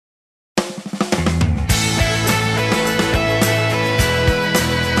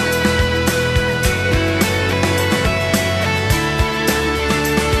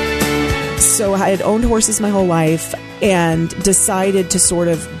I had owned horses my whole life and decided to sort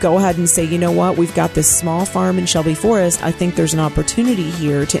of go ahead and say, you know what, we've got this small farm in Shelby Forest. I think there's an opportunity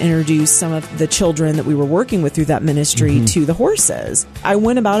here to introduce some of the children that we were working with through that ministry to the horses. I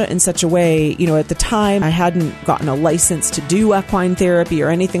went about it in such a way, at the time I hadn't gotten a license to do equine therapy or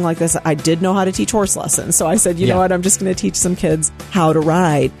anything like this. I did know how to teach horse lessons. So I said, you know what, I'm just going to teach some kids how to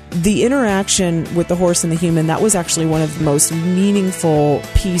ride. The interaction with the horse and the human, that was actually one of the most meaningful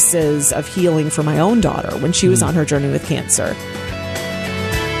pieces of healing for my own daughter when she was on her journey with cancer.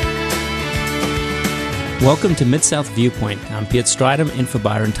 Welcome to Mid-South Viewpoint. I'm Piet Stridham in for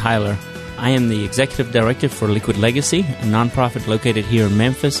Byron Tyler. I am the Executive Director for Liquid Legacy, a nonprofit located here in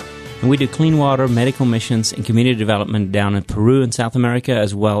Memphis, and we do clean water, medical missions, and community development down in Peru in South America,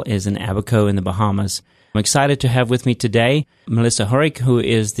 as well as in Abaco in the Bahamas. I'm excited to have with me today Melissa Hurrick, who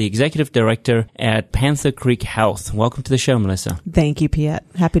is the Executive Director at Panther Creek Health. Welcome to the show, Melissa. Thank you, Piet.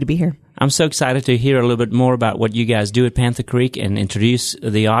 Happy to be here. I'm so excited to hear a little bit more about what you guys do at Panther Creek and introduce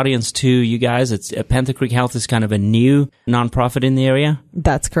the audience to you guys. Panther Creek Health is kind of a new nonprofit in the area.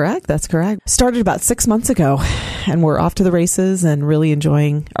 That's correct. Started about 6 months ago, and we're off to the races and really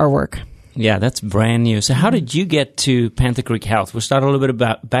enjoying our work. Yeah, that's brand new. So how did you get to Panther Creek Health? We'll start a little bit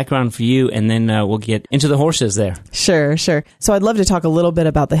about background for you, and then we'll get into the horses there. Sure. So I'd love to talk a little bit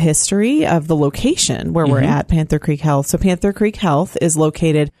about the history of the location where we're at, Panther Creek Health. So Panther Creek Health is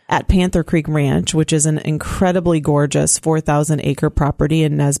located at Panther Creek Ranch, which is an incredibly gorgeous 4,000-acre property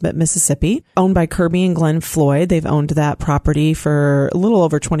in Nesbit, Mississippi, owned by Kirby and Glenn Floyd. They've owned that property for a little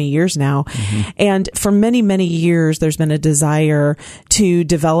over 20 years now. And for many, many years, there's been a desire to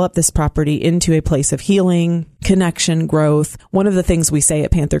develop this property into a place of healing, connection, growth. One of the things we say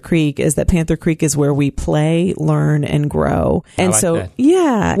at Panther Creek is that Panther Creek is where we play, learn, and grow. And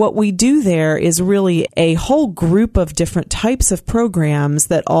what we do there is really a whole group of different types of programs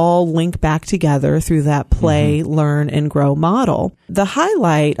that all link back together through that play, learn, and grow model. The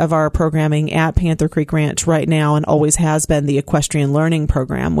highlight of our programming at Panther Creek Ranch right now and always has been the Equestrian Learning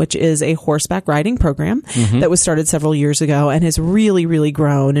Program, which is a horseback riding program that was started several years ago and has really, really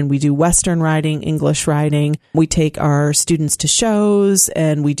grown. And we do Western riding, English riding. We take our students to shows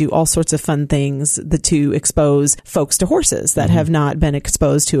and we do all sorts of fun things to expose folks to horses that have not been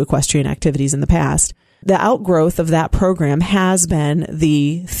exposed to equestrian activities in the past. The outgrowth of that program has been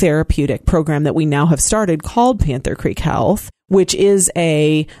the therapeutic program that we now have started called Panther Creek Health, which is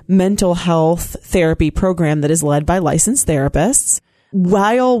a mental health therapy program that is led by licensed therapists.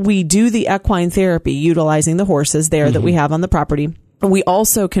 While we do the equine therapy utilizing the horses there that we have on the property, we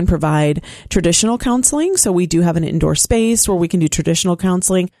also can provide traditional counseling. So we do have an indoor space where we can do traditional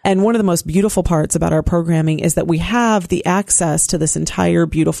counseling. And one of the most beautiful parts about our programming is that we have the access to this entire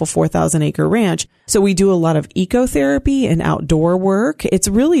beautiful 4,000-acre ranch. So we do a lot of ecotherapy and outdoor work. It's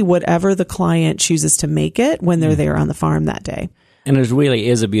really whatever the client chooses to make it when they're there on the farm that day. And it really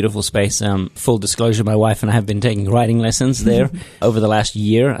is a beautiful space. Full disclosure, my wife and I have been taking riding lessons there over the last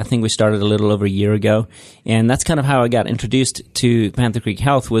year. I think we started a little over a year ago. And that's kind of how I got introduced to Panther Creek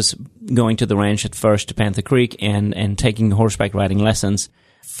Health, was going to the ranch at first, to Panther Creek, and taking horseback riding lessons.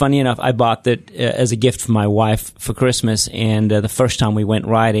 Funny enough, I bought that as a gift for my wife for Christmas, and the first time we went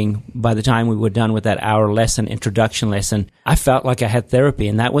riding, by the time we were done with that hour lesson, introduction lesson, I felt like I had therapy,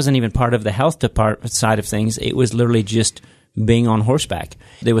 and that wasn't even part of the health department side of things. It was literally just being on horseback.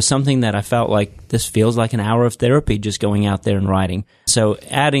 There was something that I felt like this feels like an hour of therapy just going out there and riding. So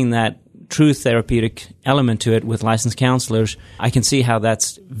adding that true therapeutic element to it with licensed counselors, I can see how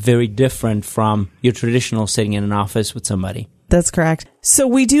that's very different from your traditional sitting in an office with somebody. That's correct. So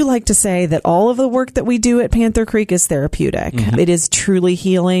we do like to say that all of the work that we do at Panther Creek is therapeutic. It is truly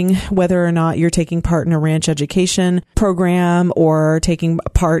healing, whether or not you're taking part in a ranch education program or taking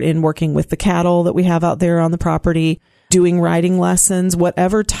part in working with the cattle that we have out there on the property, doing riding lessons,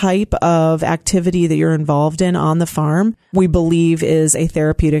 whatever type of activity that you're involved in on the farm, we believe is a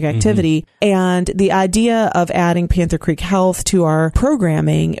therapeutic activity. And the idea of adding Panther Creek Health to our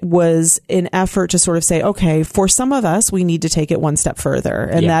programming was an effort to sort of say, okay, for some of us, we need to take it one step further.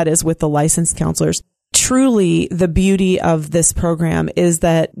 And that is with the licensed counselors. Truly, the beauty of this program is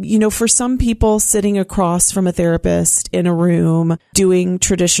that, for some people, sitting across from a therapist in a room doing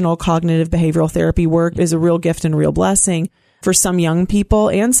traditional cognitive behavioral therapy work is a real gift and a real blessing. for some young people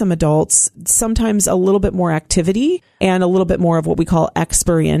and some adults, sometimes a little bit more activity and a little bit more of what we call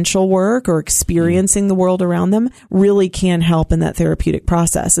experiential work or experiencing the world around them really can help in that therapeutic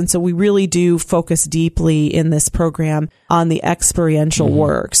process. And so we really do focus deeply in this program on the experiential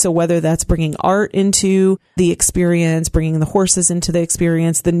work. So whether that's bringing art into the experience, bringing the horses into the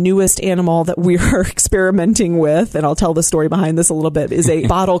experience, the newest animal that we are experimenting with, and I'll tell the story behind this a little bit, is a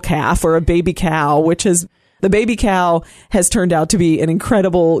bottle calf or a baby cow, which is the baby cow has turned out to be an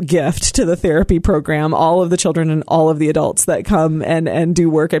incredible gift to the therapy program. All of the children and all of the adults that come and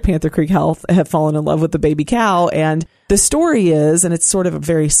do work at Panther Creek Health have fallen in love with the baby cow. And the story is, and it's sort of a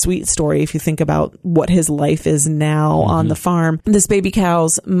very sweet story if you think about what his life is now on the farm, this baby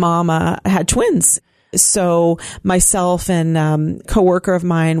cow's mama had twins. So myself and coworker of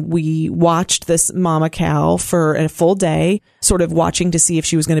mine, we watched this mama cow for a full day, sort of watching to see if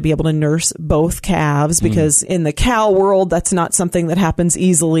she was going to be able to nurse both calves, because in the cow world, that's not something that happens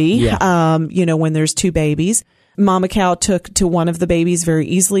easily, when there's two babies. Mama cow took to one of the babies very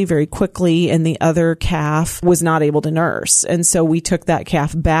easily, very quickly, and the other calf was not able to nurse. And so we took that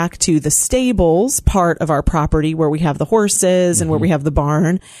calf back to the stables part of our property where we have the horses and where we have the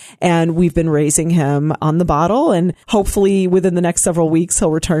barn. And we've been raising him on the bottle, and hopefully within the next several weeks,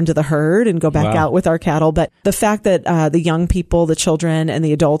 he'll return to the herd and go back out with our cattle. But the fact that the young people, the children and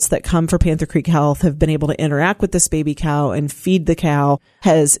the adults that come for Panther Creek Health have been able to interact with this baby cow and feed the cow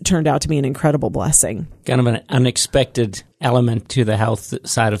has turned out to be an incredible blessing. Kind of an unexpected element to the health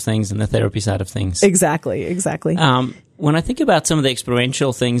side of things and the therapy side of things. Exactly. When I think about some of the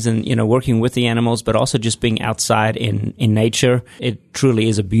experiential things and, working with the animals, but also just being outside in nature, it truly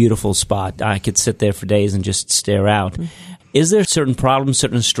is a beautiful spot. I could sit there for days and just stare out. Is there certain problems,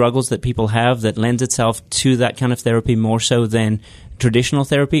 certain struggles that people have that lends itself to that kind of therapy more so than traditional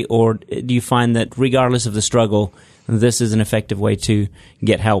therapy? Or do you find that regardless of the struggle, this is an effective way to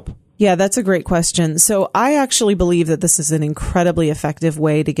get help? Yeah, that's a great question. So I actually believe that this is an incredibly effective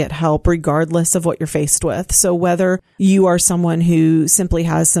way to get help regardless of what you're faced with. So whether you are someone who simply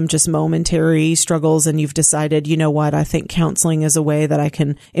has some just momentary struggles and you've decided, you know what, I think counseling is a way that I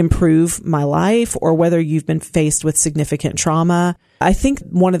can improve my life, or whether you've been faced with significant trauma, I think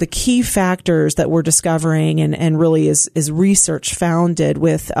one of the key factors that we're discovering and really is research founded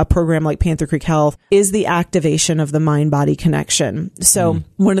with a program like Panther Creek Health is the activation of the mind-body connection. So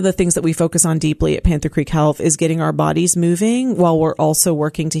one of the things that we focus on deeply at Panther Creek Health is getting our bodies moving while we're also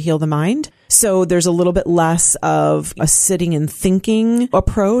working to heal the mind. So there's a little bit less of a sitting and thinking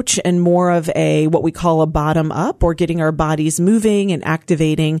approach and more of a what we call a bottom up, or getting our bodies moving and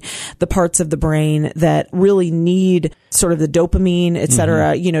activating the parts of the brain that really need sort of the dopamine, et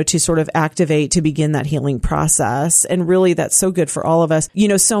cetera, to sort of activate to begin that healing process. And really that's so good for all of us.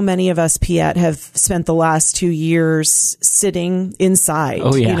 So many of us, Piet, have spent the last 2 years sitting inside,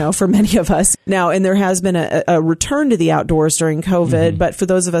 for many of us now. And there has been a return to the outdoors during COVID, but for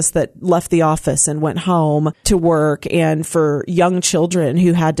those of us that left the office and went home to work, and for young children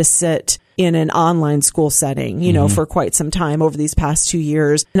who had to sit in an online school setting, for quite some time over these past 2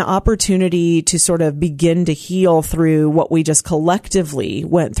 years, an opportunity to sort of begin to heal through what we just collectively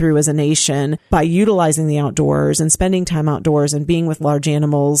went through as a nation by utilizing the outdoors and spending time outdoors and being with large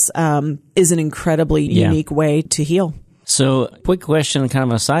animals is an incredibly unique way to heal. So, quick question, kind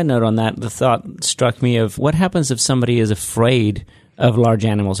of a side note on that. The thought struck me of what happens if somebody is afraid of large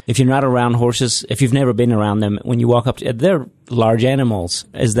animals. If you're not around horses, if you've never been around them, when you walk up to, they're large animals.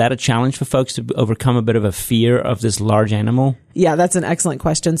 Is that a challenge for folks to overcome a bit of a fear of this large animal? Yeah, that's an excellent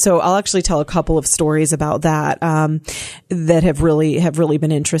question. So I'll actually tell a couple of stories about that that have really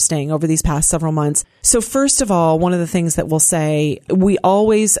been interesting over these past several months. So first of all, one of the things that we'll say, we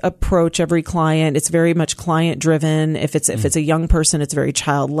always approach every client. It's very much client driven. If it's a young person, it's very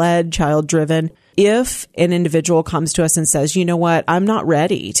child led, child driven. If an individual comes to us and says, you know what, I'm not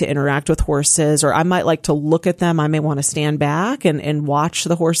ready to interact with horses, or I might like to look at them, I may want to stand back and watch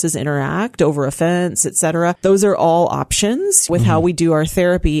the horses interact over a fence, etc. Those are all options with how we do our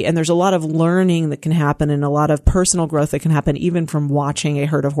therapy. And there's a lot of learning that can happen and a lot of personal growth that can happen even from watching a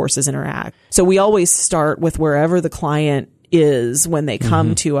herd of horses interact. So we always start with wherever the client is when they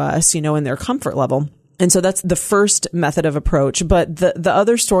come to us, in their comfort level. And so that's the first method of approach. But the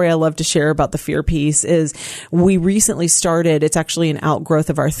other story I love to share about the fear piece is we recently started, it's actually an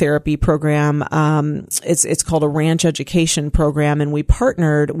outgrowth of our therapy program. It's called a ranch education program, and we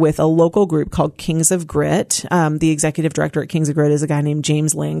partnered with a local group called Kings of Grit. The executive director at Kings of Grit is a guy named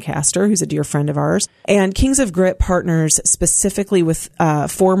James Lancaster, who's a dear friend of ours. And Kings of Grit partners specifically with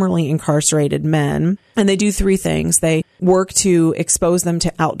formerly incarcerated men. And they do three things. They work to expose them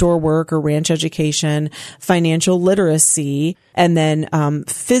to outdoor work or ranch education, financial literacy, and then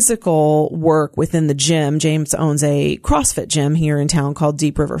physical work within the gym. James owns a CrossFit gym here in town called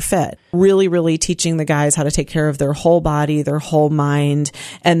Deep River Fit. Really, really teaching the guys how to take care of their whole body, their whole mind,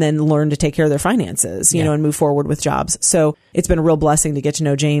 and then learn to take care of their finances, you know, and move forward with jobs. So it's been a real blessing to get to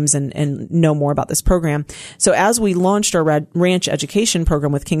know James and know more about this program. So as we launched our ranch education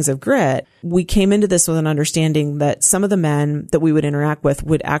program with Kings of Grit, we came into this with an understanding that some of the men that we would interact with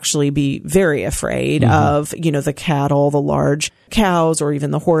would actually be very afraid of, you know, the cattle, the large cows, or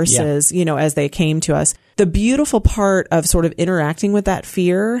even the horses, you know, as they came to us. The beautiful part of sort of interacting with that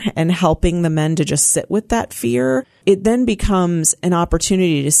fear and helping the men to just sit with that fear, it then becomes an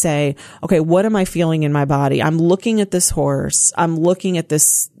opportunity to say, okay, what am I feeling in my body? I'm looking at this horse. I'm looking at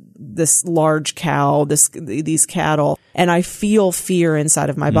this large cow, these cattle, and I feel fear inside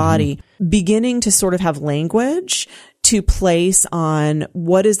of my body, beginning to sort of have language to place on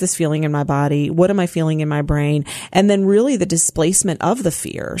what is this feeling in my body? What am I feeling in my brain? And then really the displacement of the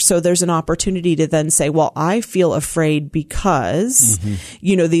fear. So there's an opportunity to then say, well, I feel afraid because,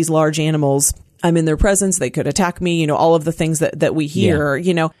 you know, these large animals, I'm in their presence. They could attack me, you know, all of the things that we hear,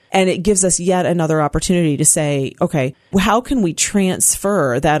 you know, and it gives us yet another opportunity to say, okay, how can we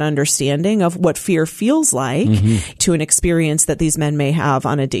transfer that understanding of what fear feels like to an experience that these men may have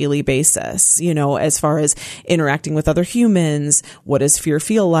on a daily basis, you know, as far as interacting with other humans? What does fear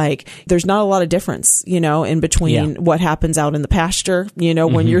feel like? There's not a lot of difference, you know, in between what happens out in the pasture, you know,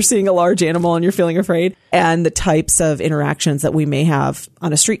 when you're seeing a large animal and you're feeling afraid, and the types of interactions that we may have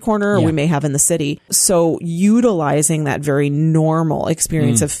on a street corner or we may have in the city. So utilizing that very normal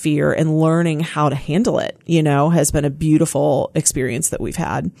experience of fear and learning how to handle it, you know, has been a beautiful experience that we've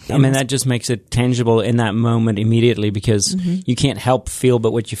had. I mean, that just makes it tangible in that moment immediately, because you can't help feel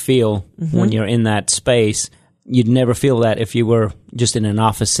but what you feel when you're in that space. You'd never feel that if you were just in an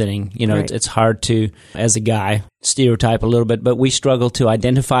office sitting. You know, it's hard to, as a guy, stereotype a little bit, but we struggle to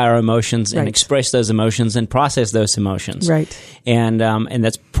identify our emotions and express those emotions and process those emotions. Right. And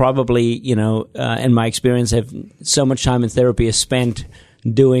that's probably, you know, in my experience, so much time in therapy is spent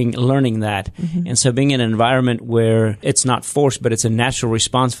learning that. And so being in an environment where it's not forced, but it's a natural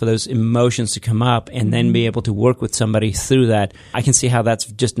response for those emotions to come up, and then be able to work with somebody through that, I can see how that's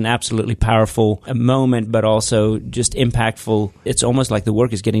just an absolutely powerful moment, but also just impactful. It's almost like the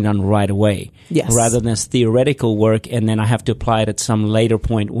work is getting done right away, rather than this theoretical work, and then I have to apply it at some later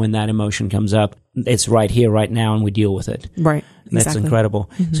point when that emotion comes up. It's right here, right now, and we deal with it. Right. That's incredible.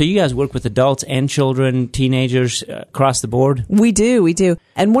 So you guys work with adults and children, teenagers, across the board? We do.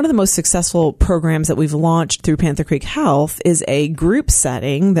 And one of the most successful programs that we've launched through Panther Creek Health is a group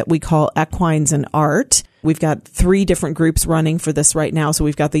setting that we call Equines and Art. We've got 3 different groups running for this right now. So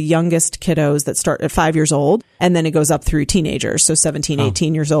we've got the youngest kiddos that start at 5 years old, and then it goes up through teenagers, so 17,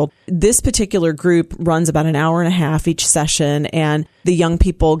 18 years old. This particular group runs about an hour and a half each session, and the young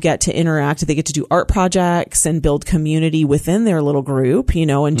people get to interact. They get to do art projects and build community within their little group, you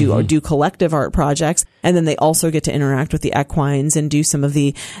know, and do collective art projects. And then they also get to interact with the equines and do some of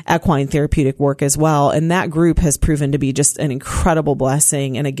the equine therapeutic work as well. And that group has proven to be just an incredible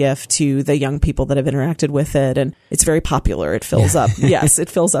blessing and a gift to the young people that have interacted with it. And it's very popular. It fills up. Yes, it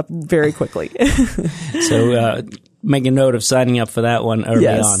fills up very quickly. So, make a note of signing up for that one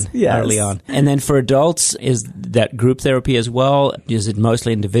early on. And then for adults, is that group therapy as well? Is it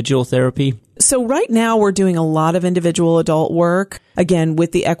mostly individual therapy? So right now we're doing a lot of individual adult work, again,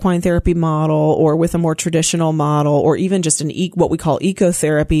 with the equine therapy model or with a more traditional model, or even just what we call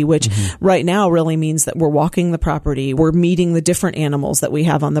ecotherapy, which right now really means that we're walking the property. We're meeting the different animals that we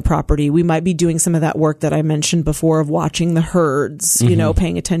have on the property. We might be doing some of that work that I mentioned before of watching the herds, you know,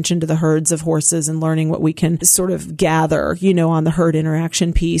 paying attention to the herds of horses and learning what we can sort of gather, you know, on the herd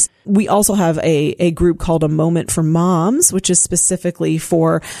interaction piece. We also have a group called A Moment for Moms, which is specifically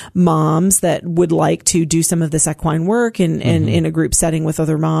for moms that would like to do some of this equine work in a group setting with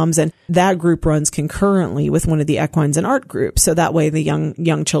other moms. And that group runs concurrently with one of the Equines and Art groups. So that way the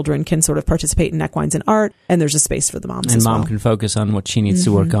young children can sort of participate in equines and art, and there's a space for the moms as well. And mom can focus on what she needs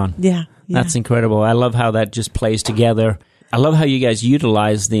to work on. Yeah. That's incredible. I love how that just plays together. I love how you guys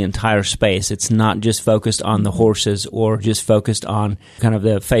utilize the entire space. It's not just focused on the horses or just focused on kind of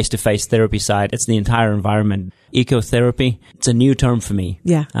the face-to-face therapy side. It's the entire environment. Ecotherapy, it's a new term for me.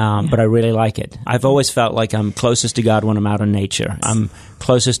 But I really like it. I've always felt like I'm closest to God when I'm out in nature. I'm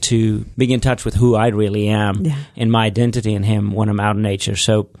closest to being in touch with who I really am and my identity in Him when I'm out in nature.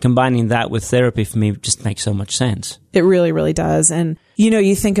 So combining that with therapy for me just makes so much sense. It really, really does. And, you know,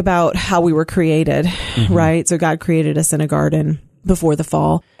 you think about how we were created, right? So God created us in a garden. before the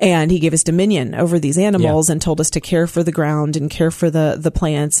fall. And he gave us dominion over these animals and told us to care for the ground and care for the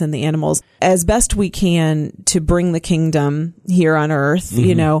plants and the animals as best we can to bring the kingdom here on earth,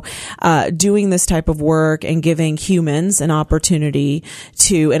 doing this type of work and giving humans an opportunity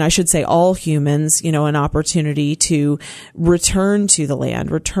to, and I should say all humans, an opportunity to return to the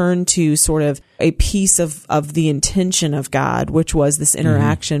land, return to sort of a piece of the intention of God, which was this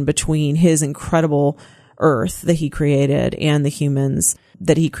interaction between his incredible earth that he created and the humans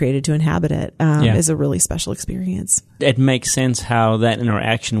that he created to inhabit it, is a really special experience. It makes sense how that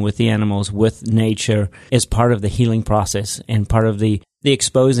interaction with the animals, with nature, is part of the healing process and part of the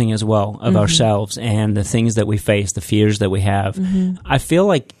exposing as well of ourselves and the things that we face, the fears that we have. I feel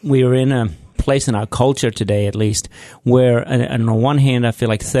like we are in a place in our culture today, at least, where on the one hand, I feel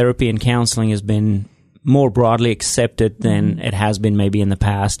like therapy and counseling has been more broadly accepted than it has been maybe in the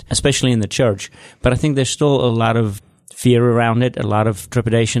past, especially in the church. But I think there's still a lot of fear around it, a lot of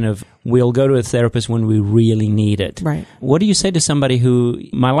trepidation of we'll go to a therapist when we really need it. Right. What do you say to somebody who,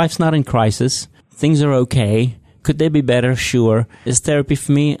 my life's not in crisis, things are okay, could they be better? Sure. Is therapy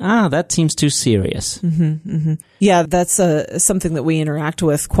for me? That seems too serious. Yeah, that's something that we interact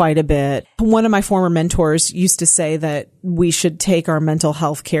with quite a bit. One of my former mentors used to say that we should take our mental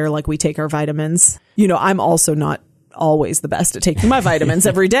health care like we take our vitamins. I'm also not always the best at taking my vitamins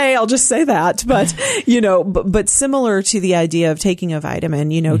every day. I'll just say that. But, but similar to the idea of taking a vitamin,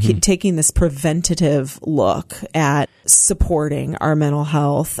 taking this preventative look at supporting our mental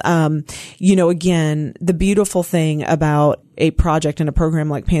health. Again, the beautiful thing about a project and a program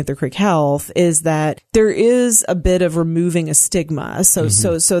like Panther Creek Health is that there is a bit of removing a stigma. So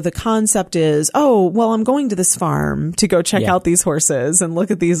the concept is, I'm going to this farm to go check out these horses and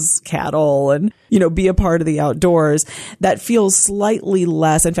look at these cattle and, be a part of the outdoors. That feels slightly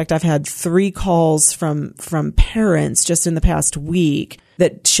less. In fact, I've had 3 calls from parents just in the past week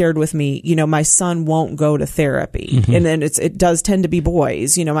that shared with me, my son won't go to therapy. And then it does tend to be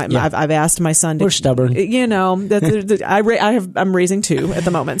boys. I've asked my son to. We're stubborn. I'm raising 2 at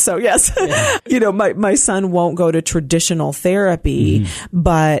the moment. So yes, my son won't go to traditional therapy,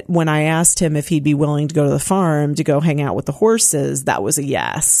 but when I asked him if he'd be willing to go to the farm to go hang out with the horses, that was a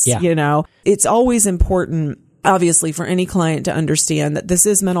yes. It's always important, obviously, for any client to understand that this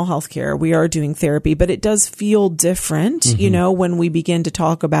is mental health care. We are doing therapy, but it does feel different, when we begin to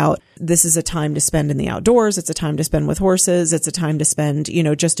talk about this is a time to spend in the outdoors. It's a time to spend with horses. It's a time to spend,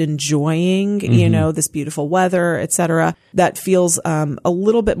 just enjoying, this beautiful weather, et cetera. That feels a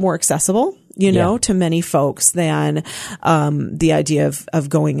little bit more accessible, to many folks than the idea of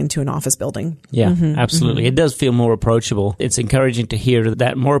going into an office building. Yeah, absolutely. It does feel more approachable. It's encouraging to hear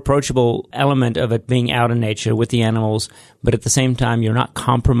that more approachable element of it being out in nature with the animals, but at the same time, you're not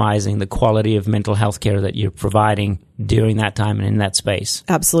compromising the quality of mental health care that you're providing during that time and in that space.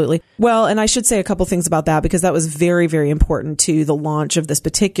 Absolutely. Well, and I should say a couple things about that because that was very, very important to the launch of this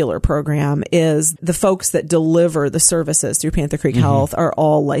particular program is the folks that deliver the services through Panther Creek Health are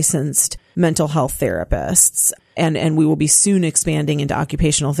all licensed mental health therapists. And we will be soon expanding into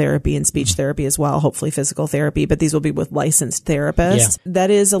occupational therapy and speech therapy as well, hopefully physical therapy, but these will be with licensed therapists. Yeah.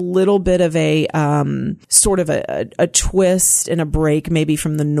 That is a little bit of a sort of a twist and a break maybe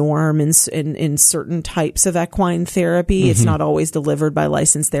from the norm in certain types of equine therapy. It's not always delivered by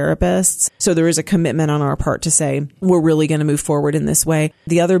licensed therapists. So there is a commitment on our part to say we're really going to move forward in this way.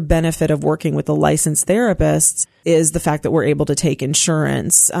 The other benefit of working with the licensed therapists is the fact that we're able to take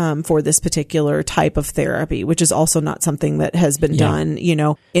insurance for this particular type of therapy, which is also not something that has been done,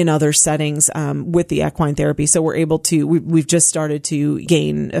 in other settings with the equine therapy. So we're able to, we've just started to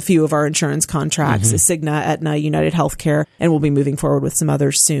gain a few of our insurance contracts, Cigna, Aetna, United Healthcare, and we'll be moving forward with some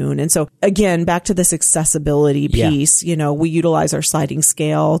others soon. And so again, back to this accessibility piece, we utilize our sliding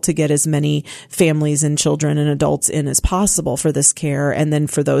scale to get as many families and children and adults in as possible for this care. And then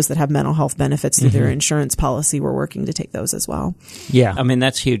for those that have mental health benefits through their insurance policy, we're working to take those as well. Yeah. I mean,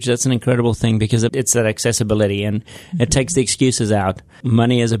 that's huge. That's an incredible thing because it's that accessibility and it takes the excuses out.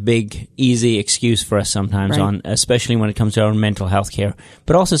 Money is a big, easy excuse for us sometimes especially when it comes to our mental health care,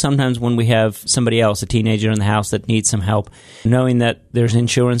 but also sometimes when we have somebody else, a teenager in the house that needs some help, knowing that there's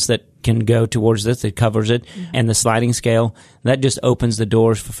insurance that can go towards this, that covers it, and the sliding scale, that just opens the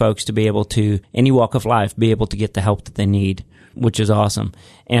doors for folks to be able to, any walk of life, be able to get the help that they need, which is awesome.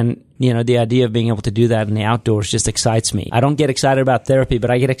 And The idea of being able to do that in the outdoors just excites me. I don't get excited about therapy,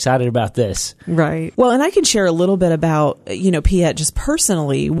 but I get excited about this. Right. Well, and I can share a little bit about, Piet, just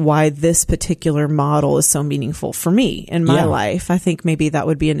personally, why this particular model is so meaningful for me in my life. I think maybe that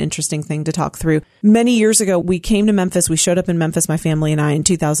would be an interesting thing to talk through. Many years ago, we came to Memphis. We showed up in Memphis, my family and I, in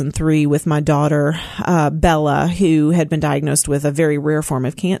 2003 with my daughter, Bella, who had been diagnosed with a very rare form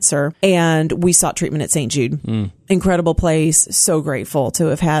of cancer. And we sought treatment at St. Jude. Incredible place. So grateful to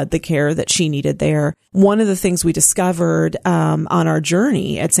have had the care that she needed there. One of the things we discovered on our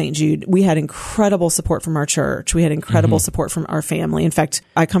journey at St. Jude, we had incredible support from our church. We had incredible support from our family. In fact,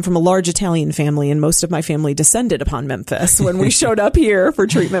 I come from a large Italian family, and most of my family descended upon Memphis when we showed up here for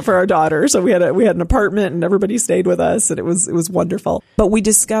treatment for our daughter. So we had an apartment, and everybody stayed with us, and it was wonderful. But we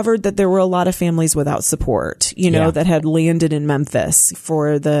discovered that there were a lot of families without support, that had landed in Memphis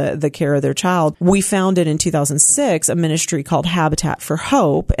for the care of their child. We founded in 2006 a ministry called Habitat for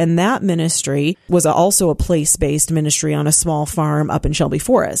Hope, and that ministry was also a place-based ministry on a small farm up in Shelby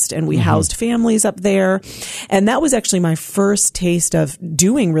Forest, and we housed families up there. And that was actually my first taste of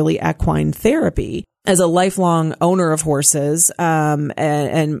doing really equine therapy. As a lifelong owner of horses, my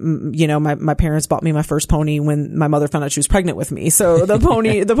parents bought me my first pony when my mother found out she was pregnant with me. So the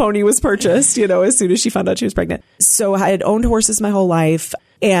pony was purchased, as soon as she found out she was pregnant. So I had owned horses my whole life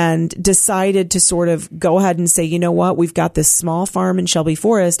and decided to sort of go ahead and say, we've got this small farm in Shelby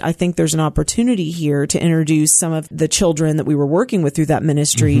Forest. I think there's an opportunity here to introduce some of the children that we were working with through that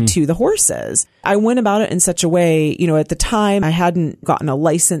ministry to the horses. I went about it in such a way, at the time I hadn't gotten a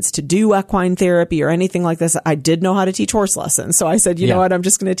license to do equine therapy or anything like this. I did know how to teach horse lessons. So I said, you know what, I'm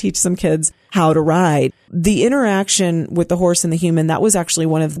just going to teach some kids how to ride. The interaction with the horse and the human, that was actually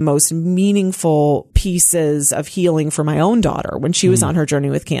one of the most meaningful pieces of healing for my own daughter when she was on her journey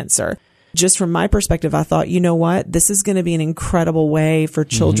with cancer. Just from my perspective, I thought, this is going to be an incredible way for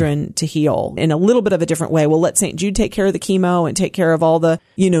children to heal in a little bit of a different way. We'll let St. Jude take care of the chemo and take care of all the,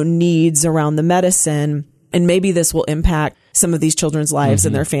 needs around the medicine. And maybe this will impact some of these children's lives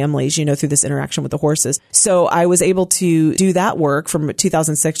and their families, through this interaction with the horses. So I was able to do that work from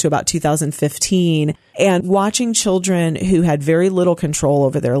 2006 to about 2015, and watching children who had very little control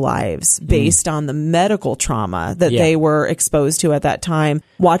over their lives based on the medical trauma that they were exposed to at that time,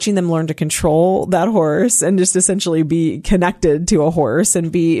 watching them learn to control that horse and just essentially be connected to a horse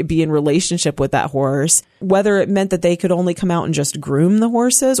and be in relationship with that horse, whether it meant that they could only come out and just groom the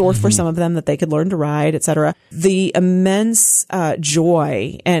horses or for some of them that they could learn to ride, etc. The immense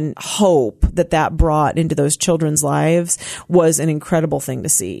joy and hope that brought into those children's lives was an incredible thing to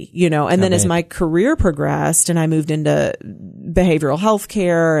see, and then as my career progressed and I moved into behavioral health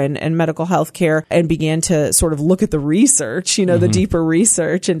care and medical health care and began to sort of look at the research, the deeper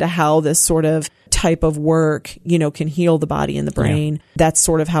research into how this sort of type of work, can heal the body and the brain. That's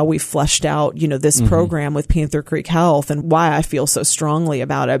sort of how we fleshed out, this program with Panther Creek Health, and why I feel so strongly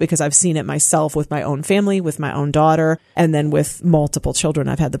about it, because I've seen it myself with my own family, with my own daughter, and then with multiple children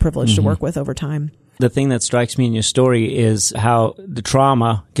I've had the privilege to work with over time. The thing that strikes me in your story is how the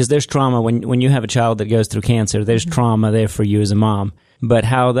trauma, because there's trauma when you have a child that goes through cancer, there's trauma there for you as a mom. But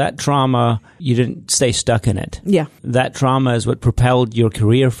how that trauma, you didn't stay stuck in it. Yeah. That trauma is what propelled your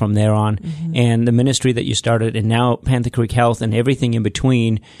career from there on. And the ministry that you started, and now Panther Creek Health and everything in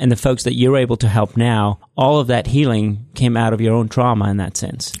between, and the folks that you're able to help now, all of that healing came out of your own trauma in that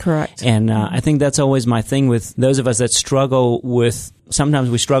sense. Correct. And I think that's always my thing with those of us that struggle with,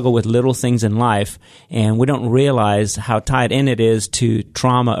 sometimes we struggle with little things in life, and we don't realize how tied in it is to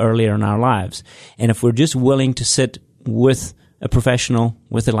trauma earlier in our lives. And if we're just willing to sit with a professional,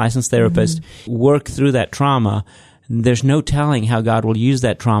 with a licensed therapist, work through that trauma, there's no telling how God will use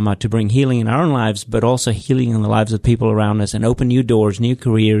that trauma to bring healing in our own lives, but also healing in the lives of people around us and open new doors, new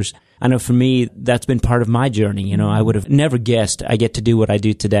careers. I know for me, that's been part of my journey. I would have never guessed I get to do what I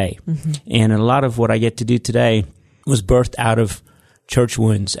do today. And a lot of what I get to do today was birthed out of church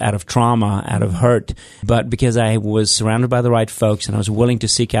wounds, out of trauma, out of hurt. But because I was surrounded by the right folks and I was willing to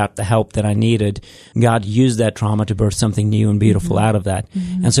seek out the help that I needed, God used that trauma to birth something new and beautiful out of that.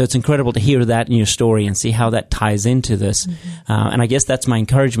 And so it's incredible to hear that in your story and see how that ties into this. And I guess that's my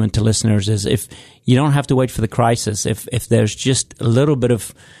encouragement to listeners is if you don't have to wait for the crisis, if there's just a little bit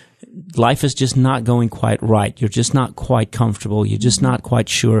of life is just not going quite right, you're just not quite comfortable, you're just not quite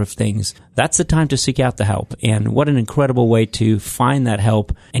sure of things, that's the time to seek out the help. And what an incredible way to find that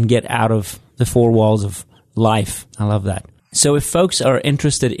help and get out of the four walls of life. I love that. So if folks are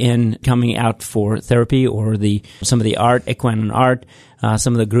interested in coming out for therapy or some of the art, equine art,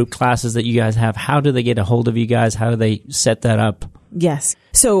 some of the group classes that you guys have, how do they get a hold of you guys? How do they set that up? Yes.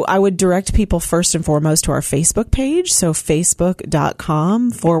 So I would direct people first and foremost to our Facebook page. So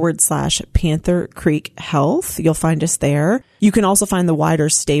facebook.com/Panther Creek Health. You'll find us there. You can also find the wider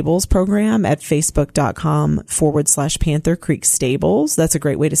Stables program at facebook.com/Panther Creek Stables. That's a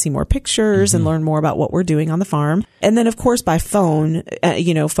great way to see more pictures and learn more about what we're doing on the farm. And then, of course, by phone,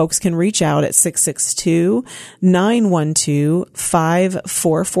 folks can reach out at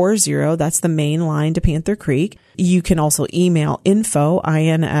 662-912-5440. That's the main line to Panther Creek. You can also email info at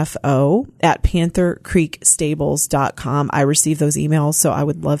panthercreekstables.com. I receive those emails, so I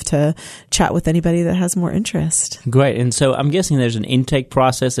would love to chat with anybody that has more interest. Great. And so I'm guessing there's an intake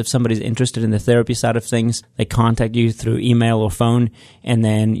process. If somebody's interested in the therapy side of things, they contact you through email or phone, and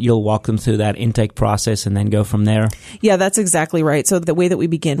then you'll walk them through that intake process and then go from there. Yeah, that's exactly right. So the way that we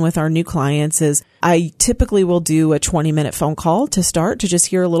begin with our new clients is I typically will do a 20-minute phone call to start, to just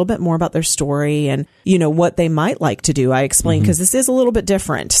hear a little bit more about their story and, what they might like to do. I explain because this is a little bit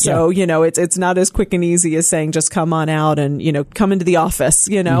different. So, it's not as quick and easy as saying just come on out and, come into the office,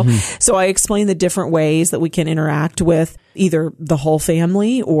 So I explain the different ways that we can interact with either the whole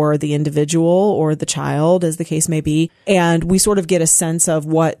family or the individual or the child, as the case may be. And we sort of get a sense of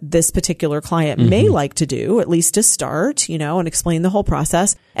what this particular client may like to do, at least to start, and explain the whole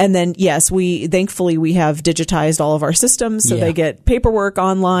process. And then, yes, thankfully we have digitized all of our systems. So they get paperwork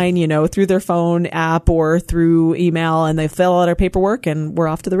online, through their phone app or through email, and they fill out our paperwork and we're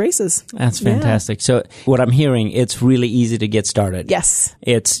off to the races. That's fantastic. Yeah. So what I'm hearing, it's really easy to get started. Yes.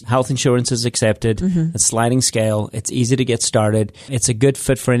 It's health insurance is accepted. It's sliding scale. It's easy to get started. It's a good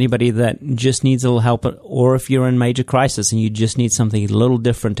fit for anybody that just needs a little help, or if you're in major crisis and you just need something a little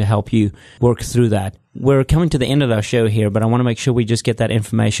different to help you work through that. We're coming to the end of our show here, but I want to make sure we just get that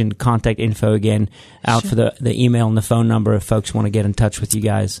information, contact info again, out for the email and the phone number if folks want to get in touch with you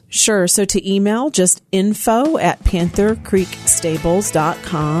guys. Sure. So to email, just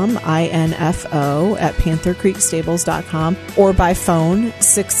info@panthercreekstables.com, info@panthercreekstables.com, or by phone,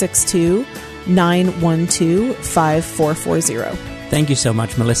 662-912-5440. Thank you so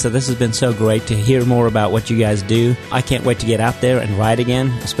much, Melissa. This has been so great to hear more about what you guys do. I can't wait to get out there and ride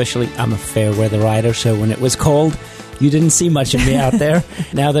again, especially I'm a fair weather rider, so when it was cold, you didn't see much of me out there.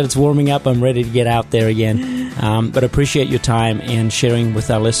 Now that it's warming up, I'm ready to get out there again. But appreciate your time and sharing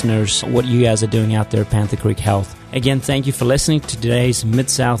with our listeners what you guys are doing out there at Panther Creek Health. Again, thank you for listening to today's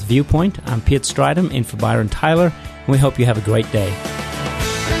Mid-South Viewpoint. I'm Piet Stridham in for Byron Tyler, and we hope you have a great day.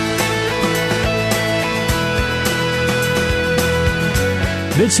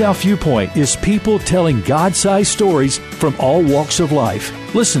 Mid-South Viewpoint is people telling God-sized stories from all walks of life.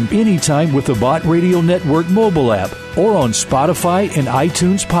 Listen anytime with the Bott Radio Network mobile app or on Spotify and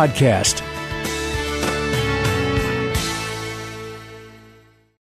iTunes podcast.